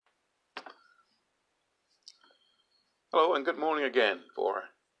Hello and good morning again for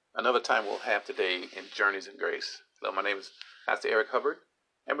another time we'll have today in Journeys in Grace. Hello, my name is Pastor Eric Hubbard,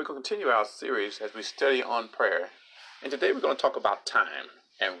 and we're going to continue our series as we study on prayer. And today we're going to talk about time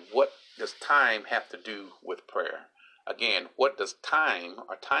and what does time have to do with prayer. Again, what does time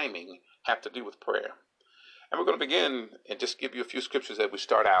or timing have to do with prayer? And we're going to begin and just give you a few scriptures as we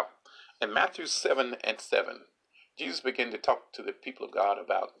start out. In Matthew 7:7, Jesus began to talk to the people of God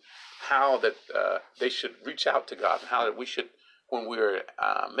about how that they should reach out to God and how that we should, when we're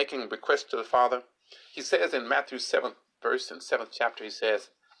making requests to the Father. He says in Matthew 7th verse and 7th chapter, he says,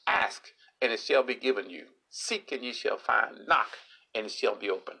 "Ask and it shall be given you. Seek and ye shall find. Knock and it shall be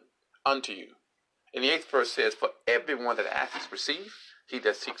opened unto you." And the 8th verse says, "For everyone that asks receive, he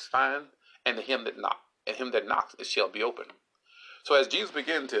that seeks find, and to him that knocks it shall be opened." So as Jesus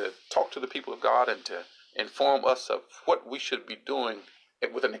began to talk to the people of God and to inform us of what we should be doing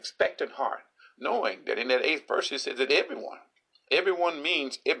with an expectant heart, knowing that in that 8th verse he says that everyone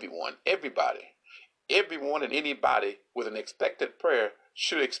means everyone, everyone and anybody with an expectant prayer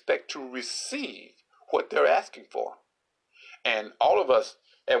should expect to receive what they're asking for. And all of us,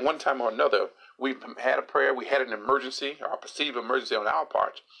 at one time or another, we've had a prayer, we had an emergency or a perceived emergency on our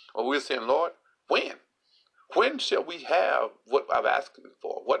part, or we're saying, "Lord, when? When shall we have what I'm asking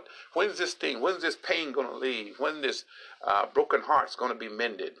for? When's this pain going to leave? When this broken heart's going to be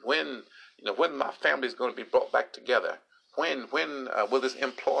mended? When my family's going to be brought back together? When will this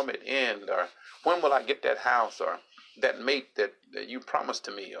employment end? Or when will I get that house or that mate that you promised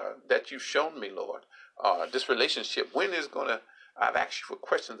to me or that you've shown me, Lord? This relationship, when is going to, I've asked you for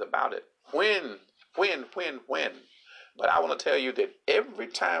questions about it. When? But I want to tell you that every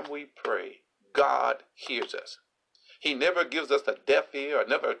time we pray, God hears us. He never gives us a deaf ear or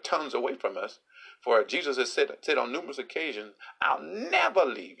never turns away from us. For Jesus has said on numerous occasions, "I'll never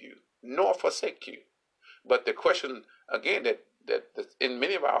leave you nor forsake you." But the question, again, that's in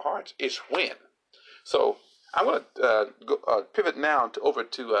many of our hearts is when. So I want to pivot now over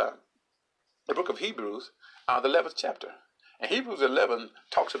to the book of Hebrews, the 11th chapter. And Hebrews 11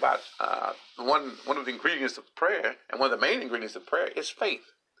 talks about one of the ingredients of prayer, and one of the main ingredients of prayer is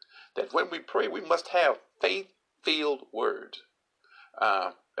faith. That when we pray, we must have faith-filled words.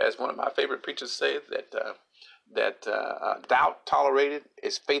 As one of my favorite preachers says, that doubt tolerated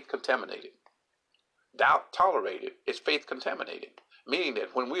is faith contaminated. Doubt tolerated is faith contaminated. Meaning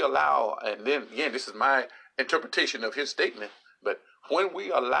that when we allow, and then again, this is my interpretation of his statement, but when we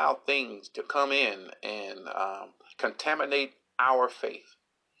allow things to come in and contaminate our faith,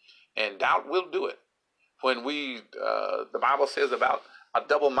 and doubt will do it. When the Bible says about a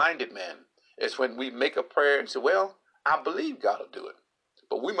double-minded man, is when we make a prayer and say, "Well, I believe God will do it."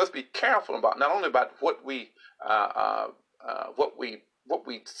 But we must be careful about not only about what we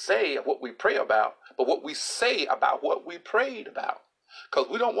say, what we pray about, but what we say about what we prayed about, because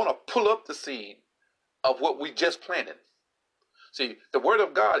we don't want to pull up the seed of what we just planted. See, the Word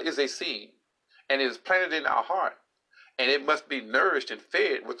of God is a seed, and it is planted in our heart, and it must be nourished and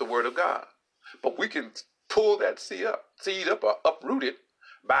fed with the Word of God. But we can pull that seed up or uproot it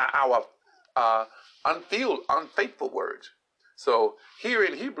by our unfaithful words. So here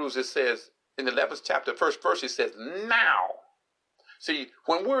in Hebrews it says, in the 11th chapter, first verse, it says, "Now." See,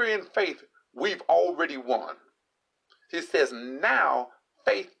 when we're in faith, we've already won. He says, "Now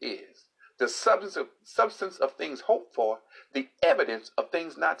faith is the substance of things hoped for, the evidence of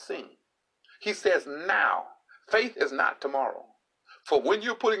things not seen." He says, now. Faith is not tomorrow. For when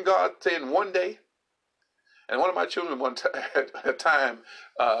you're putting God saying one day, and one of my children at a time,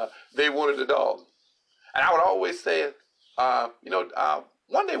 they wanted a dog. And I would always say,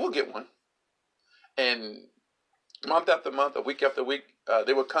 one day we'll get one. And month after month, or week after week,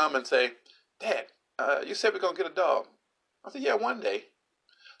 they would come and say, "Dad, you said we're going to get a dog." I said, "Yeah, one day."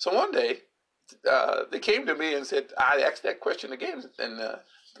 So one day, they came to me and said, I asked that question again. And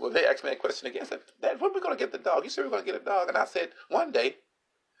they asked me that question again. I said, "Dad, when are we going to get the dog? You said we're going to get a dog." And I said, "One day."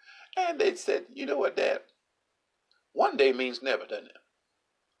 And they said, "You know what, Dad? One day means never, doesn't it?"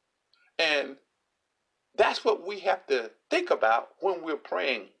 And that's what we have to think about when we're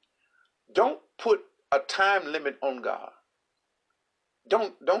praying. Don't put a time limit on God.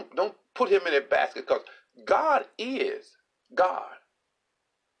 Don't put him in a basket, because God is God.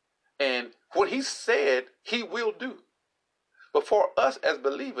 And what he said, he will do. But for us as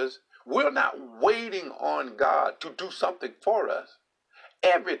believers, we're not waiting on God to do something for us.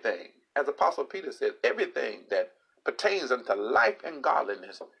 Everything, as Apostle Peter says, everything that pertains unto life and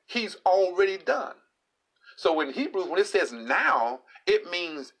godliness, he's already done. So in Hebrews, when it says now, it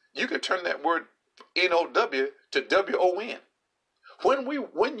means you can turn that word N-O-W to W-O-N.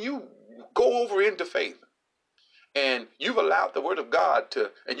 When you go over into faith and you've allowed the word of God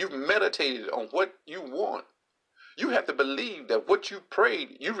and you've meditated on what you want, you have to believe that what you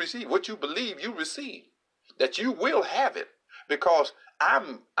prayed, you receive. What you believe, you receive. That you will have it, because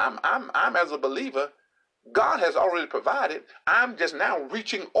I'm as a believer, God has already provided. I'm just now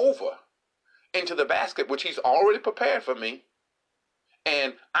reaching over into the basket which He's already prepared for me,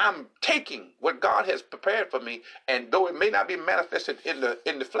 and I'm taking what God has prepared for me. And though it may not be manifested in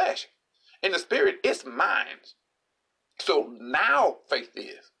the flesh, in the spirit, it's mine. So now faith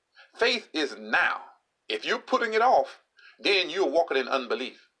is now. If you're putting it off, then you're walking in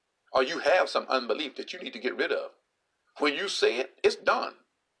unbelief, or you have some unbelief that you need to get rid of. When you say it, it's done.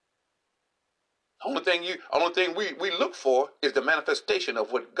 Only thing we look for is the manifestation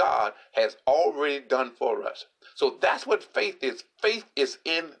of what God has already done for us. So that's what faith is. Faith is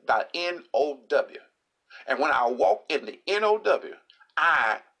in the N-O-W. And when I walk in the N-O-W,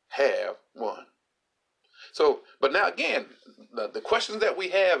 I have won. So, but now again, the questions that we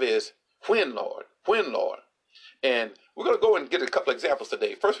have is, when, Lord? When, Lord? And we're going to go and get a couple examples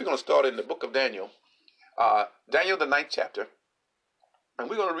today. First, we're going to start in the book of Daniel, Daniel, the 9th chapter. And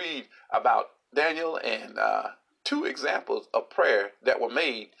we're going to read about Daniel and two examples of prayer that were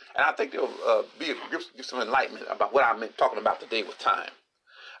made. And I think they'll give some enlightenment about what I'm talking about today with time.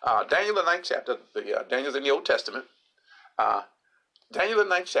 Daniel, the 9th chapter, Daniel's in the Old Testament. Daniel, the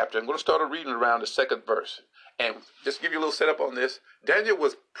 9th chapter, I'm going to start reading around the 2nd verse. And just give you a little setup on this. Daniel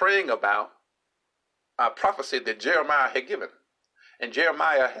was praying about a prophecy that Jeremiah had given. And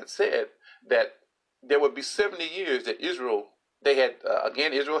Jeremiah had said that there would be 70 years that Israel had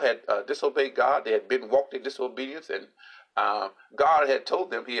disobeyed God. They had walked in disobedience, and God had told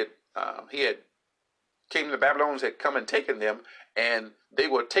them he had came to the Babylonians, had come and taken them, and they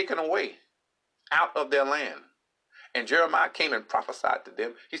were taken away out of their land. And Jeremiah came and prophesied to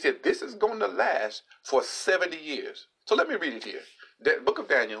them. He said, this is going to last for 70 years. So let me read it here. The book of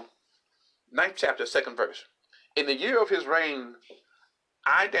Daniel, 9th chapter, 2nd verse. In the year of his reign,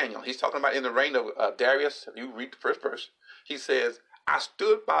 I, Daniel, he's talking about in the reign of Darius. If you read the first verse, he says, I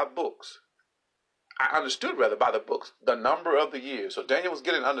understood by the books, the number of the years. So Daniel was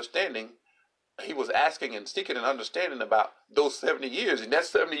getting understanding. He was asking and seeking an understanding about those 70 years. And that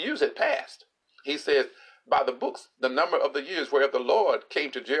 70 years had passed. He says, by the books, the number of the years whereof the Lord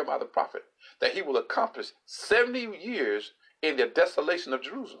came to Jeremiah the prophet, that he will accomplish 70 years in the desolation of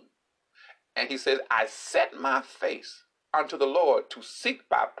Jerusalem. And he says, I set my face unto the Lord to seek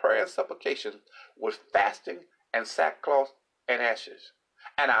by prayer and supplication with fasting and sackcloth and ashes.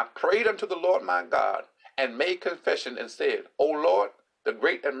 And I prayed unto the Lord my God, and made confession, and said, O Lord, the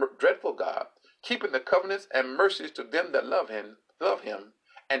great and dreadful God, keeping the covenants and mercies to them that love him,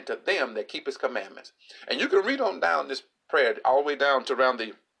 and to them that keep his commandments. And you can read on down this prayer all the way down to around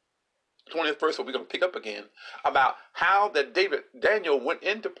the 20th verse, where we're going to pick up again, about how that Daniel went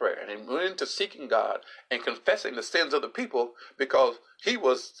into prayer and went into seeking God and confessing the sins of the people, because he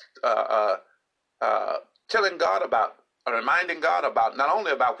was telling God about, reminding God about not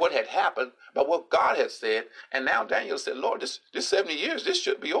only about what had happened, but what God had said. And now Daniel said, Lord, this 70 years, this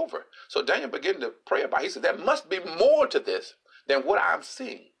should be over. So Daniel began to pray about it. He said, there must be more to this than what I'm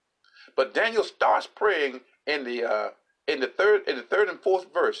seeing. But Daniel starts praying in the third and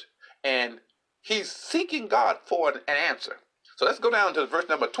 4th verse, and he's seeking God for an answer. So let's go down to verse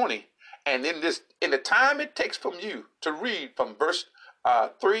number 20, and in the time it takes from you to read from verse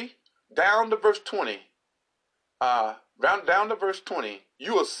 3 down to verse 20, down to verse 20,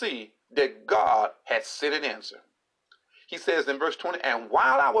 you will see that God had sent an answer. He says in verse 20, and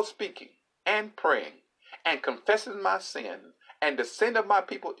while I was speaking and praying and confessing my sin and the sin of my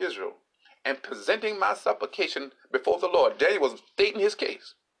people Israel, and presenting my supplication before the Lord, Daniel was stating his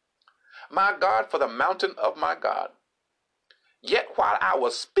case. My God, for the mountain of my God. Yet while I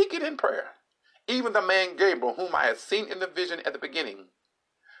was speaking in prayer, even the man Gabriel, whom I had seen in the vision at the beginning,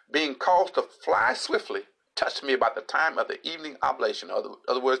 being caused to fly swiftly, touched me about the time of the evening oblation, in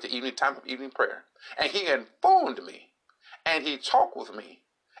other words, the evening time of evening prayer. And he informed me, and he talked with me,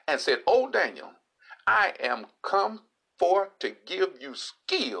 and said, O Daniel, I am come for to give you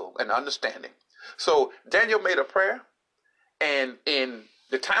skill and understanding. So Daniel made a prayer, and in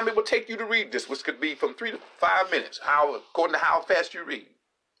the time it will take you to read this, which could be from 3 to 5 minutes, according to how fast you read,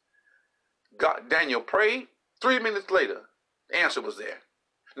 Daniel prayed. 3 minutes later, the answer was there.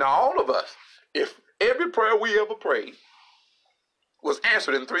 Now all of us, if every prayer we ever prayed was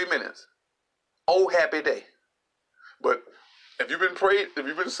answered in 3 minutes, oh happy day. But if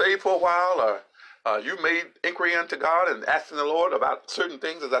you've been saved for a while, or you made inquiry unto God and asking the Lord about certain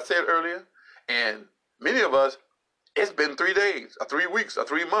things, as I said earlier, and many of us, it's been 3 days, or 3 weeks, or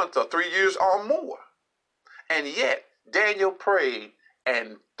 3 months, or 3 years or more. And yet, Daniel prayed,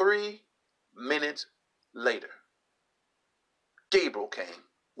 and 3 minutes later, Gabriel came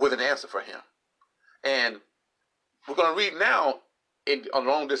with an answer for him. And we're going to read now,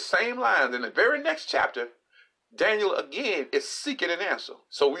 along this same line, in the very next chapter, Daniel again is seeking an answer.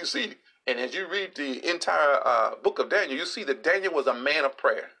 So we see, and as you read the entire book of Daniel, you see that Daniel was a man of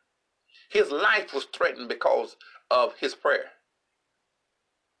prayer. His life was threatened because of his prayer.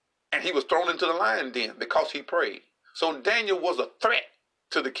 And he was thrown into the lion den because he prayed. So Daniel was a threat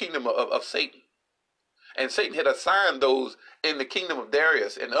to the kingdom of Satan. And Satan had assigned those in the kingdom of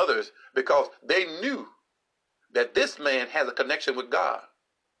Darius and others because they knew that this man has a connection with God.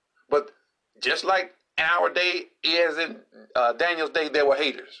 But just like in our day, as in Daniel's day, there were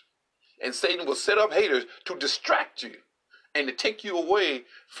haters. And Satan will set up haters to distract you and to take you away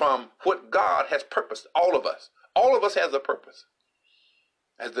from what God has purposed. All of us has a purpose.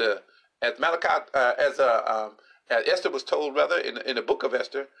 As Esther was told, rather, in the book of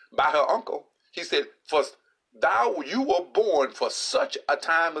Esther by her uncle, he said, "For you were born for such a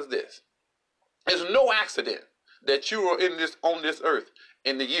time as this." It's no accident that you are on this earth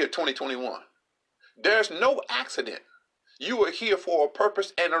in the year 2021. There's no accident. You are here for a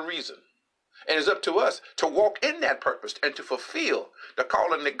purpose and a reason. And it's up to us to walk in that purpose and to fulfill the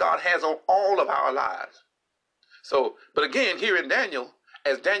calling that God has on all of our lives. So, but again, here in Daniel,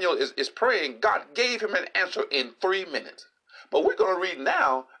 as Daniel is praying, God gave him an answer in 3 minutes. But we're going to read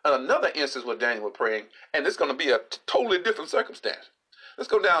now another instance where Daniel was praying, and it's going to be a totally different circumstance. Let's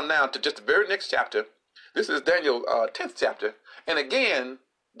go down now to just the very next chapter. This is Daniel 10th chapter. And again,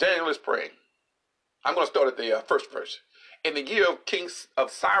 Daniel is praying. I'm going to start at the first verse. In the year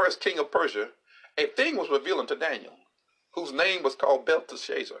of Cyrus, king of Persia, a thing was revealed unto Daniel, whose name was called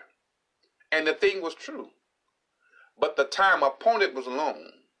Belteshazzar. And the thing was true. But the time appointed was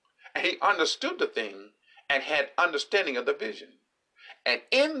long, and he understood the thing and had understanding of the vision. And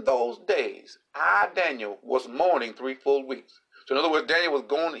in those days, I, Daniel, was mourning 3 full weeks. So in other words, Daniel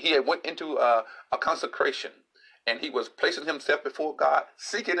was he had went into a consecration, and he was placing himself before God,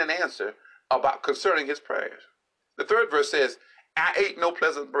 seeking an answer concerning his prayers. The third verse says, I ate no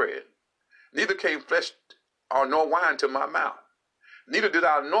pleasant bread, neither came flesh nor wine to my mouth, neither did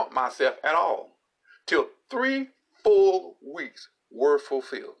I anoint myself at all, till 3 full weeks were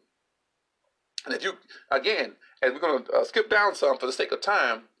fulfilled. And as we're going to skip down some for the sake of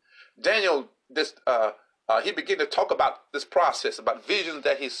time, Daniel, he began to talk about this process, about visions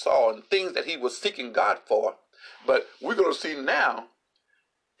that he saw and things that he was seeking God for. But we're going to see now,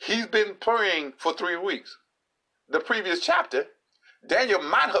 he's been praying for 3 weeks. The previous chapter, Daniel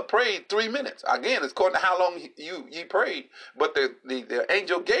might have prayed 3 minutes. Again, it's according to how long he prayed. But the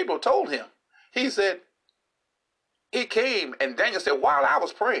angel Gabriel told him. He said, he came, and Daniel said, while I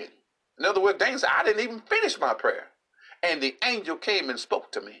was praying. In other words, Daniel said, I didn't even finish my prayer. And the angel came and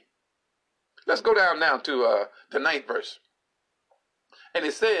spoke to me. Let's go down now to the 9th verse. And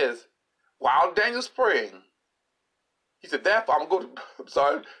it says, while Daniel's praying, he said, therefore,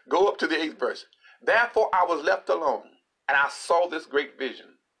 go up to the 8th verse. Therefore I was left alone, and I saw this great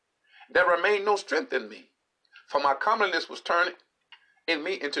vision. There remained no strength in me, for my comeliness was turned in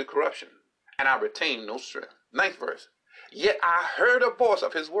me into corruption, and I retained no strength. 9th verse. Yet I heard a voice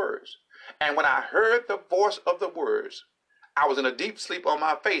of his words, and when I heard the voice of the words, I was in a deep sleep on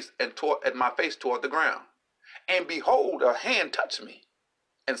my face and my face toward the ground. And behold, a hand touched me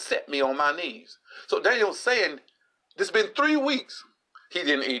and set me on my knees. So Daniel's saying, this has been 3 weeks. He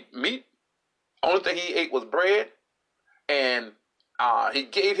didn't eat meat. Only thing he ate was bread. And he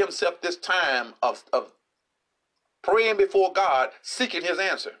gave himself this time of praying before God, seeking his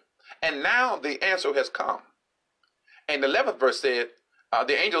answer. And now the answer has come. And the 11th verse said,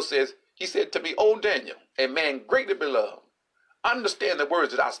 the angel says, he said to me, O Daniel, a man greatly beloved, understand the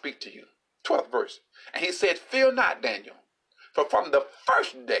words that I speak to you. 12th verse. And he said, fear not, Daniel, for from the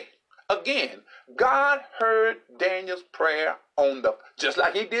first day, again, God heard Daniel's prayer just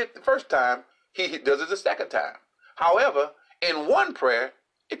like he did the first time, he does it the second time. However, in one prayer,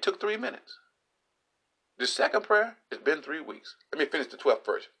 it took 3 minutes. The second prayer, it's been 3 weeks. Let me finish the 12th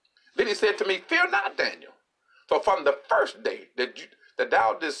verse. Then he said to me, fear not, Daniel, for from the first day that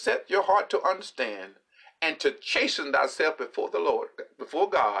thou didst set your heart to understand and to chasten thyself before the Lord, before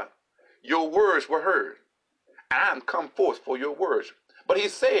God, your words were heard, and I am come forth for your words. But he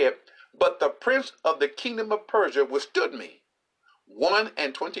said, but the prince of the kingdom of Persia withstood me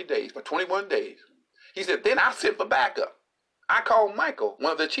 21 days, for 21 days. He said, then I sent for backup. I called Michael,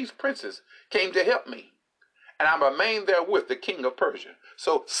 one of the chief princes, came to help me, and I remained there with the king of Persia.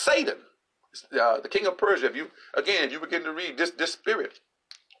 So Satan, the king of Persia, if you begin to read this spirit,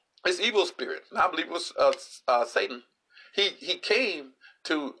 this evil spirit, and I believe it was Satan. He came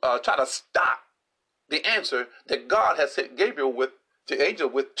to try to stop the answer that God had sent Gabriel with, the angel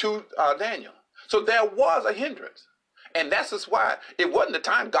with, to Daniel. So there was a hindrance. And that's just why it wasn't the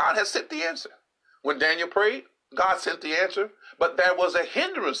time God had sent the answer. When Daniel prayed, God sent the answer, but there was a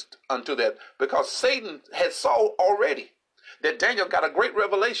hindrance unto that because Satan had saw already that Daniel got a great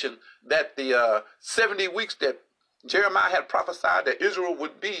revelation that the 70 weeks that Jeremiah had prophesied that Israel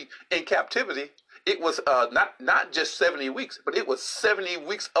would be in captivity, it was not just 70 weeks, but it was 70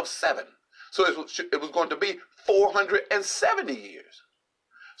 weeks of 7. So it was going to be 470 years.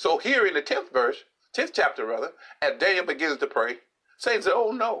 So here in the 10th verse, 10th chapter rather, as Daniel begins to pray, Satan said,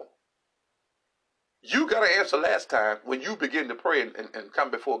 oh no, you got to answer last time when you begin to pray and come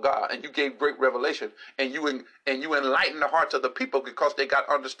before God, and you gave great revelation, and you enlightened the hearts of the people because they got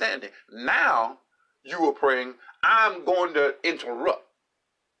understanding. Now you are praying, I'm going to interrupt.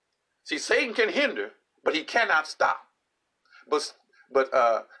 See, Satan can hinder, but he cannot stop. But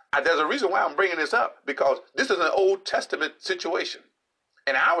there's a reason why I'm bringing this up, because this is an Old Testament situation.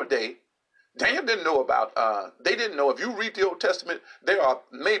 In our day, Daniel didn't know about, they didn't know. If you read the Old Testament, there are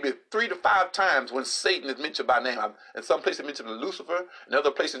maybe 3 to 5 times when Satan is mentioned by name. In some places, mentioned Lucifer. In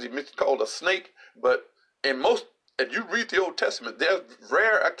other places, he's called a snake. But in most, if you read the Old Testament, there's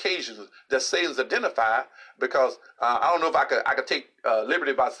rare occasions that Satan's identified, because I don't know if I could take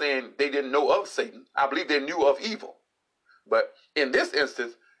liberty by saying they didn't know of Satan. I believe they knew of evil. But in this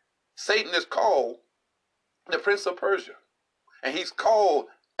instance, Satan is called the Prince of Persia. And he's called,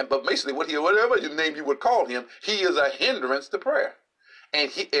 but basically whatever name you would call him, he is a hindrance to prayer.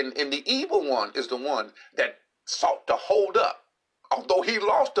 And the evil one is the one that sought to hold up. Although he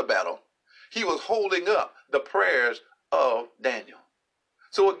lost the battle, he was holding up the prayers of Daniel.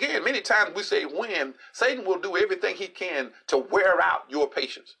 So again, many times we say when, Satan will do everything he can to wear out your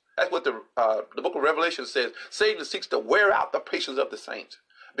patience. That's what the book of Revelation says. Satan seeks to wear out the patience of the saints,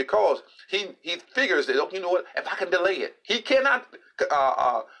 because he figures that, oh, you know what, if I can delay it, he cannot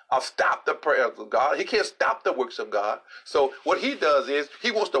stop the prayers of God. He can't stop the works of God. So what he does is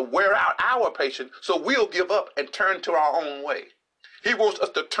he wants to wear out our patience so we'll give up and turn to our own way. He wants us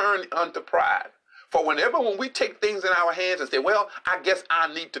to turn unto pride. For when we take things in our hands and say, well, I guess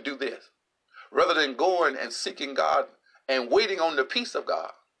I need to do this, rather than going and seeking God and waiting on the peace of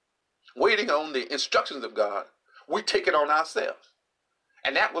God, waiting on the instructions of God, we take it on ourselves.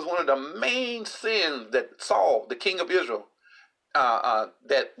 And that was one of the main sins that Saul, the king of Israel,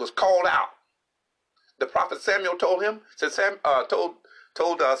 that was called out. The prophet Samuel told him,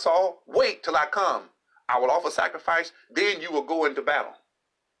 told Saul, wait till I come. I will offer sacrifice, then you will go into battle.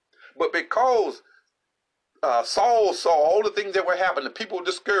 But because Saul saw all the things that were happening, the people were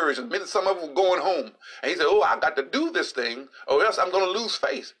discouraged, and some of them were going home. And he said, oh, I got to do this thing, or else I'm going to lose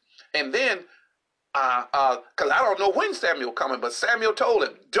face. And then, because I don't know when Samuel coming, but Samuel told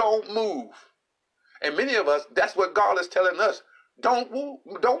him, don't move. And many of us, that's what God is telling us. Don't move.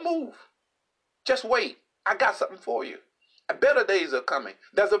 Don't move. Just wait. I got something for you. Better days are coming.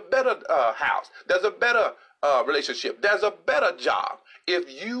 There's a better house. There's a better relationship. There's a better job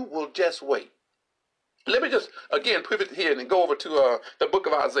if you will just wait. Let me just, again, pivot here and go over to the book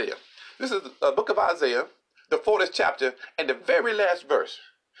of Isaiah. This is the book of Isaiah, the 40th chapter, and the very last verse.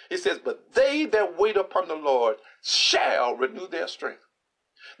 It says, but they that wait upon the Lord shall renew their strength.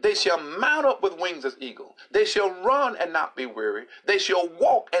 They shall mount up with wings as eagles. They shall run and not be weary. They shall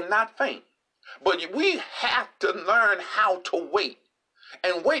walk and not faint. But we have to learn how to wait.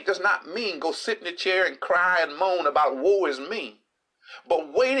 And wait does not mean go sit in the chair and cry and moan about woe is me.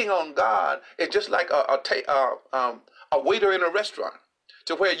 But waiting on God is just like a waiter in a restaurant,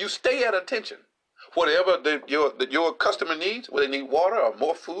 to where you stay at attention. Whatever your customer needs, whether they need water or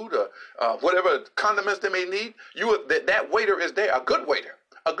more food or whatever condiments they may need, that waiter is there. A good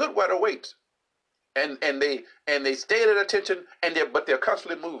waiter waits, and they stay at attention, but they're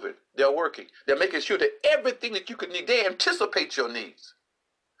constantly moving. They're working. They're making sure that everything that you could need, they anticipate your needs.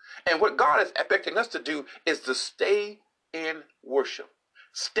 And what God is expecting us to do is to stay in worship,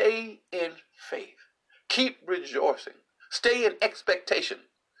 stay in faith, keep rejoicing, stay in expectation.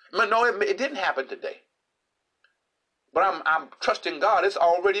 No, it didn't happen today, but I'm trusting God. It's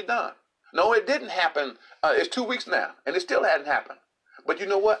already done. No, it didn't happen. It's 2 weeks now, and it still hadn't happened. But you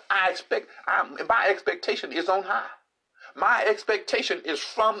know what? My expectation is on high. My expectation is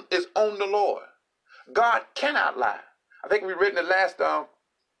on the Lord. God cannot lie. I think we read in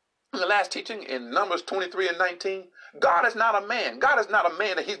the last teaching in Numbers 23 and 19. God is not a man. God is not a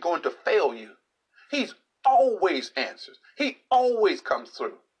man that he's going to fail you. He's always answers. He always comes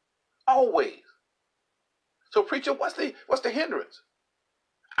through. Always. So preacher, what's the hindrance?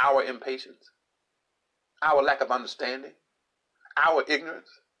 our impatience, our lack of understanding, our ignorance,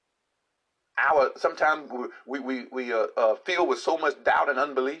 our sometimes we filled with so much doubt and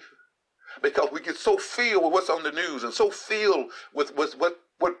unbelief because we get so filled with what's on the news and so filled with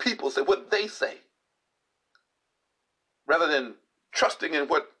what people say, what they say, rather than trusting in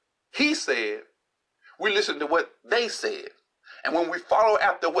what he said. We listen to what they said, and when we follow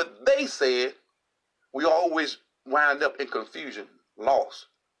after what they said, we always wind up in confusion, loss,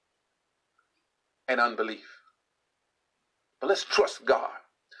 and unbelief. But let's trust God.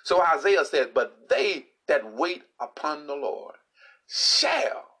 So Isaiah said, but they that wait upon the Lord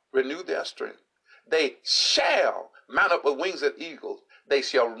shall renew their strength. They shall mount up with wings as eagles. They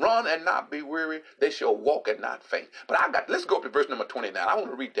shall run and not be weary. They shall walk and not faint. But let's go up to verse number 29. I want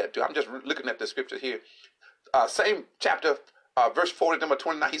to read that too. I'm just looking at the scripture here. Same chapter, verse 40, number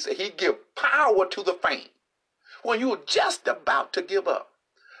 29. He said, he give power to the faint. When you're just about to give up,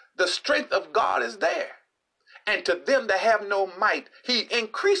 the strength of God is there. And to them that have no might, he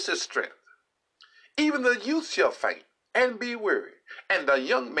increases strength. Even the youth shall faint and be weary, and the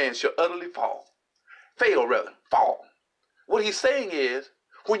young man shall utterly fall. What he's saying is,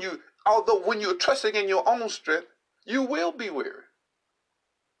 when you're trusting in your own strength, you will be weary.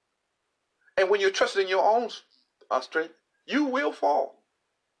 And when you're trusting in your own strength, you will fall.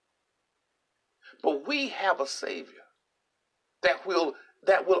 But we have a Savior that will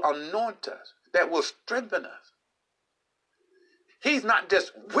anoint us, that will strengthen us. He's not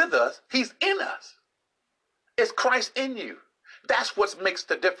just with us, he's in us. It's Christ in you. That's what makes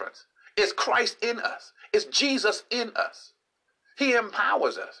the difference. It's Christ in us. It's Jesus in us. He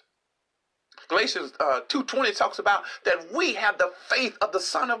empowers us. Galatians 2:20 talks about that we have the faith of the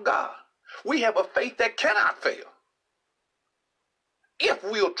Son of God. We have a faith that cannot fail. If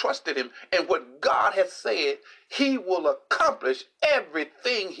we'll trust in him and what God has said, he will accomplish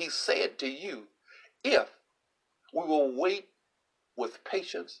everything he said to you if we will wait with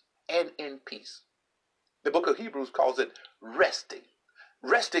patience and in peace. The book of Hebrews calls it resting.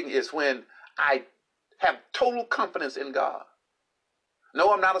 Resting is when I have total confidence in God.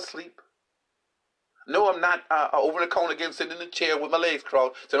 No, I'm not asleep. No, I'm not over the corner again, sitting in the chair with my legs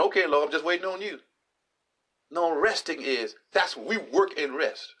crossed, saying, okay, Lord, I'm just waiting on you. No, resting that's we work in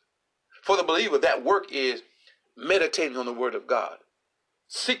rest. For the believer, that work is meditating on the word of God,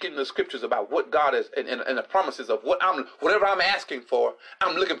 seeking the scriptures about what God is and the promises of whatever I'm asking for.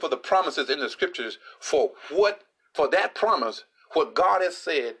 I'm looking for the promises in the scriptures for that promise, what God has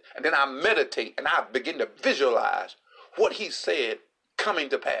said, and then I meditate and I begin to visualize what he said coming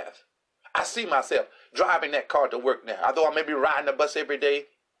to pass. I see myself driving that car to work now. Although I may be riding the bus every day,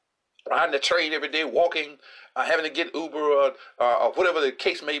 riding the train every day, walking, having to get Uber or whatever the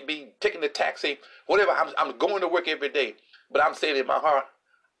case may be, taking the taxi, whatever. I'm going to work every day, but I'm saying in my heart,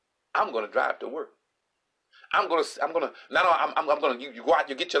 I'm going to drive to work. You go out,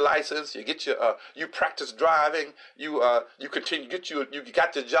 you get your license, you get your, you practice driving, you continue, you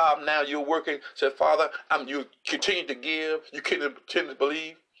got your job now, you're working. Say, Father, you continue to give, you continue to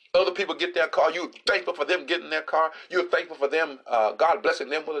believe. Other people get their car, you're thankful for them getting their car. You're thankful for them, God blessing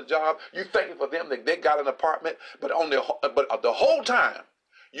them with a job. You're thankful for them that they got an apartment. But the whole time,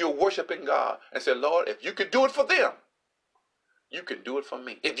 you're worshiping God and say, Lord, if you can do it for them, you can do it for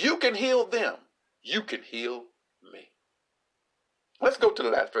me. If you can heal them, you can heal me. Let's go to the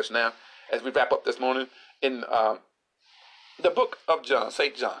last verse now as we wrap up this morning in the book of John,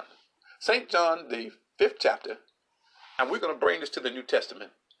 St. John. St. John, the 5th chapter, and we're going to bring this to the New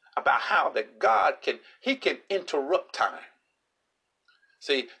Testament about how that God can interrupt time.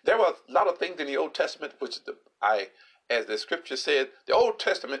 See, there were a lot of things in the Old Testament which as the scripture said, the Old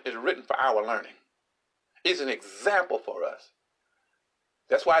Testament is written for our learning. It's an example for us.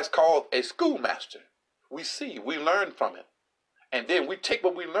 That's why it's called a schoolmaster. We learn from it. And then we take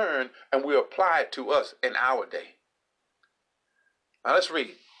what we learn and we apply it to us in our day. Now let's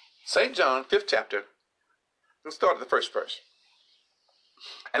read. St. John, 5th chapter. Let's start at the first verse.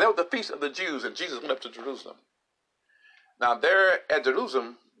 And that was the feast of the Jews, and Jesus went up to Jerusalem. Now there at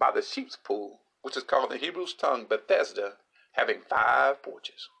Jerusalem, by the sheep's pool, which is called in the Hebrew tongue Bethesda, having 5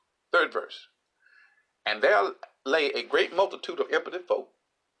 porches. 3rd verse. And there lay a great multitude of impotent folk,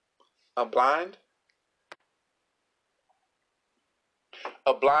 a blind,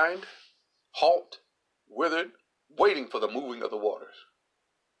 halt, withered, waiting for the moving of the waters.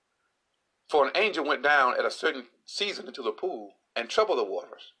 For an angel went down at a certain season into the pool and troubled the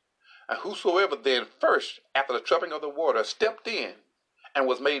waters. And whosoever then first, after the troubling of the water, stepped in and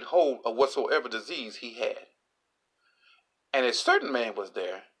was made whole of whatsoever disease he had. And a certain man was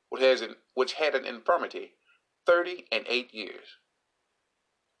there which had an infirmity 38 years.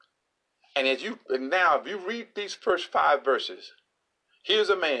 And if you read these first 5 verses, here's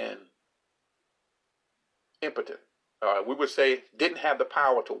a man, impotent. We would say didn't have the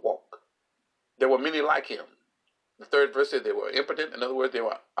power to walk. There were many like him. The 3rd verse says they were impotent. In other words, they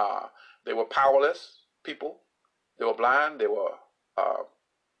were powerless people. They were blind. They were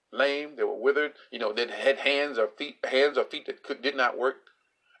lame. They were withered. They had hands or feet that did not work.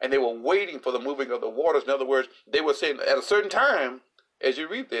 And they were waiting for the moving of the waters. In other words, they were saying at a certain time, as you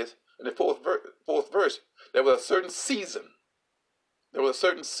read this, in the fourth verse, there was a certain season. There was a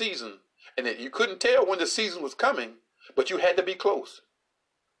certain season, and that you couldn't tell when the season was coming, but you had to be close.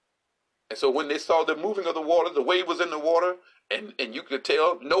 And so when they saw the moving of the water, the wave was in the water, and you could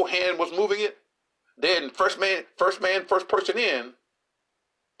tell no hand was moving it, then first person in,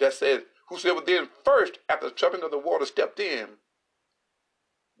 that said, whosoever then first, after the troubling of the water, stepped in,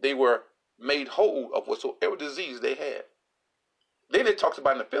 they were made whole of whatsoever disease they had. Then it talks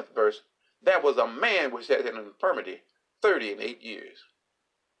about in the 5th verse, that was a man which had an infirmity 38 years.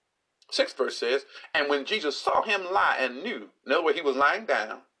 6th verse says, and when Jesus saw him lie and knew, in other words, he was lying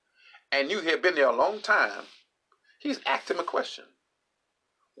down, and knew he had been there a long time, he's asked him a question.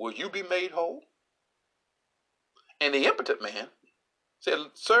 Will you be made whole? And the impotent man said,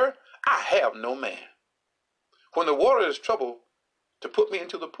 sir, I have no man. When the water is troubled, to put me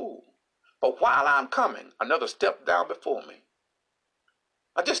into the pool. But while I'm coming, another step down before me.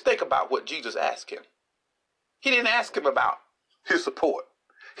 Now just think about what Jesus asked him. He didn't ask him about his support.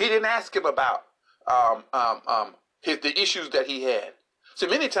 He didn't ask him about the issues that he had. So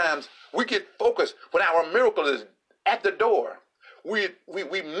many times we get focused when our miracle is at the door. We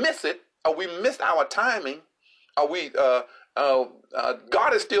miss it, or we miss our timing, or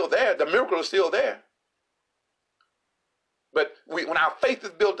God is still there. The miracle is still there. But when our faith is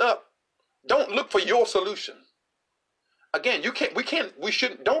built up, don't look for your solution. Again,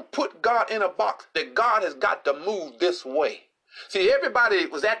 don't put God in a box that God has got to move this way. See, everybody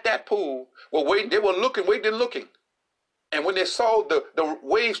was at that pool, were waiting, they were looking. And when they saw the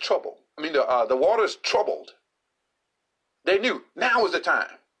waves troubled, the waters troubled, they knew now was the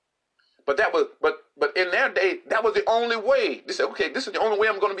time. But in their day, that was the only way. They said, okay, this is the only way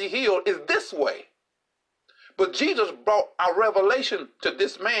I'm going to be healed, is this way. But Jesus brought a revelation to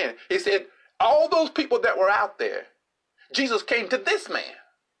this man. He said, all those people that were out there, Jesus came to this man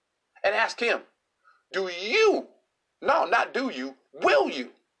and asked him, will you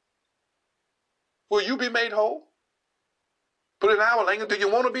be made whole? Put it in our language, do you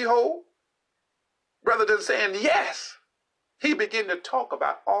want to be whole? Rather than saying yes, he began to talk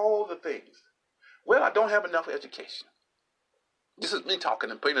about all the things. Well, I don't have enough education. This is me talking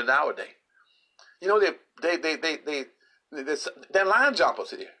and putting it nowadays. They're line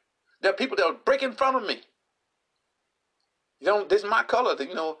jumpers here. There are people that will break in front of me. This is my color.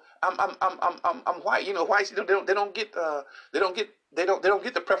 I'm white. Whites. They don't get the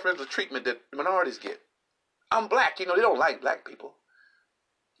preferential treatment that minorities get. I'm black. They don't like black people.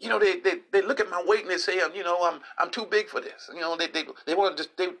 They look at my weight and they say, I'm too big for this. They want to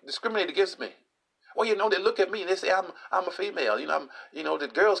discriminate against me. Well, they look at me and they say I'm a female.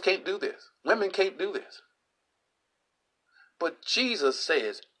 The girls can't do this. Women can't do this. But Jesus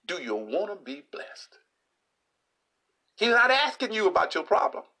says, do you want to be blessed? He's not asking you about your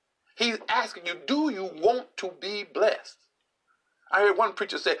problem. He's asking you, do you want to be blessed? I heard one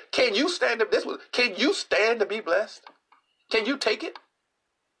preacher say, can you stand to be blessed? Can you take it?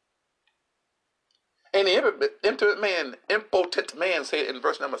 And the impotent man said in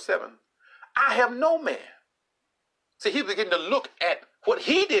verse number 7, I have no man. See, he began to look at what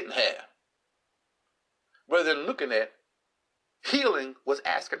he didn't have, rather than looking at healing was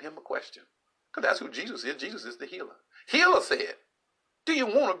asking him a question. Because that's who Jesus is. Jesus is the healer. Healer said, do you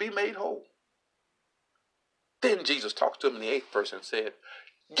want to be made whole? Then Jesus talks to him in the 8th verse and said,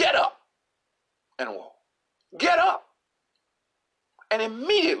 get up and walk. Get up. And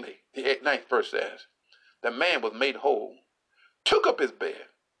immediately, the 9th verse says, the man was made whole, took up his bed,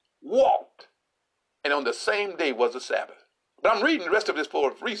 walked, and on the same day was the Sabbath. But I'm reading the rest of this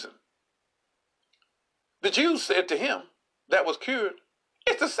for a reason. The Jews said to him that was cured,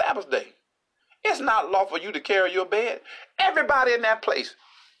 it's the Sabbath day. It's not lawful for you to carry your bed. Everybody in that place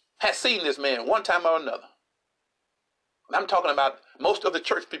has seen this man one time or another. And I'm talking about most of the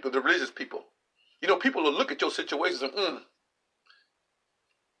church people, the religious people. People will look at your situations and,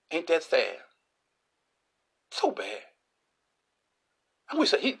 ain't that sad? So bad. I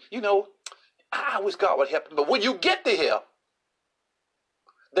wish I wish God would help him. But when you get the help,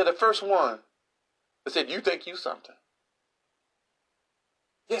 they're the first one that said, you think you something.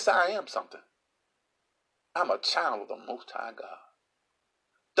 Yes, I am something. I'm a child of the Most High God.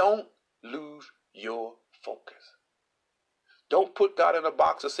 Don't lose your focus. Don't put God in a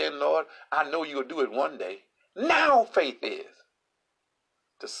box of saying, Lord, I know you'll do it one day. Now faith is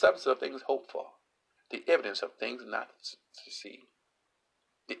the substance of things hoped for, the evidence of things not seen.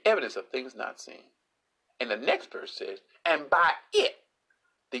 The evidence of things not seen. And the next verse says, and by it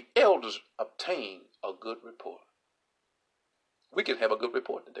the elders obtain a good report. We can have a good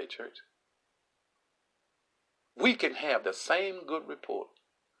report today, church. We can have the same good report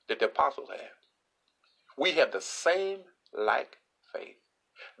that the apostles had. We have the same like faith.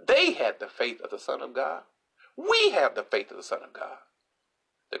 They had the faith of the Son of God. We have the faith of the Son of God.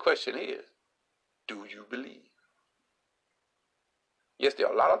 The question is, do you believe? Yes, there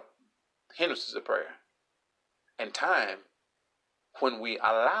are a lot of hindrances to prayer and time when we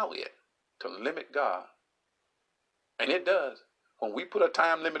allow it to limit God. And it does. When we put a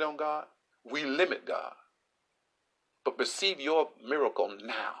time limit on God, we limit God. But receive your miracle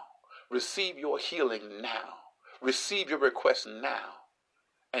now. Receive your healing now. Receive your request now.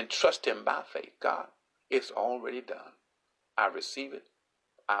 And trust Him by faith. God, it's already done. I receive it.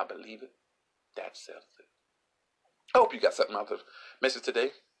 I believe it. That settles it. I hope you got something out of the message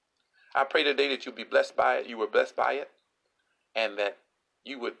today. I pray today that you'll be blessed by it. You were blessed by it. And that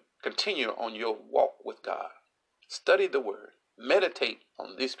you would continue on your walk with God. Study the Word. Meditate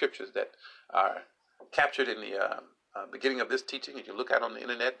on these scriptures that are captured in the beginning of this teaching. If you look out on the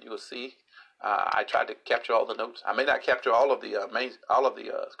internet, you will see. I tried to capture all the notes. I may not capture all of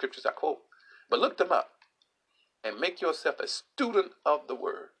the scriptures I quote, but look them up and make yourself a student of the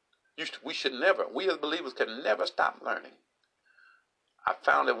Word. We as believers can never stop learning. I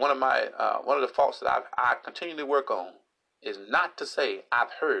found that one of the faults that I continually work on is not to say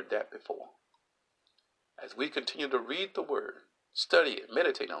I've heard that before. As we continue to read the Word, study it,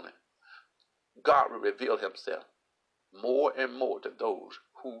 meditate on it, God will reveal Himself more and more to those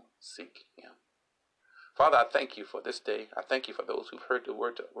who seek Him. Father, I thank you for this day. I thank you for those who've heard the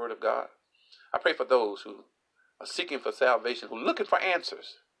word of God. I pray for those who are seeking for salvation, who are looking for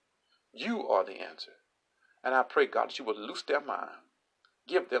answers. You are the answer. And I pray, God, that you would loose their mind.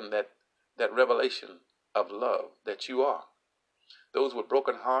 Give them that revelation of love that you are. Those with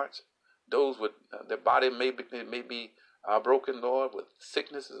broken hearts, those with their body may be broken, Lord, with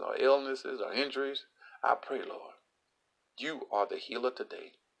sicknesses or illnesses or injuries. I pray, Lord, you are the healer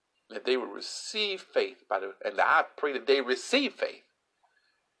today. That they will receive faith and I pray that they receive faith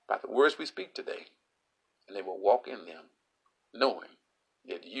by the words we speak today. And they will walk in them knowing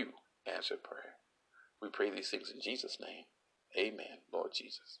that you answer prayer. We pray these things in Jesus' name. Amen. Lord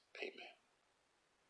Jesus. Amen.